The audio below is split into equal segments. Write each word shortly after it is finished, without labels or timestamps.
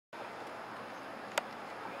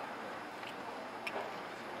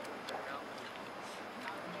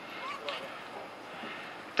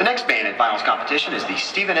The next band in finals competition is the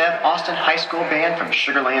Stephen F. Austin High School Band from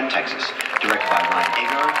Sugar Land, Texas, directed by Ryan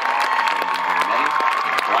Agard,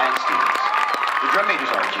 and Brian Stevens. The drum majors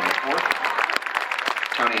are Jimmy Ford,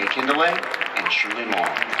 Tony Akindele, and Shirley Long.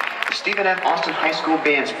 The Stephen F. Austin High School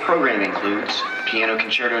Band's program includes Piano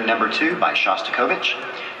Concerto No. 2 by Shostakovich,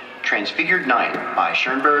 Transfigured Night by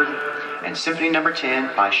Schoenberg, and Symphony No.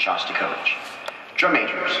 10 by Shostakovich. Drum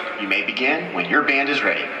majors, you may begin when your band is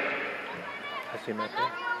ready. I see him right there.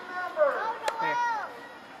 Where?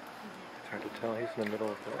 It's hard to tell. He's in the middle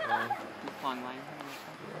of the line. Long line.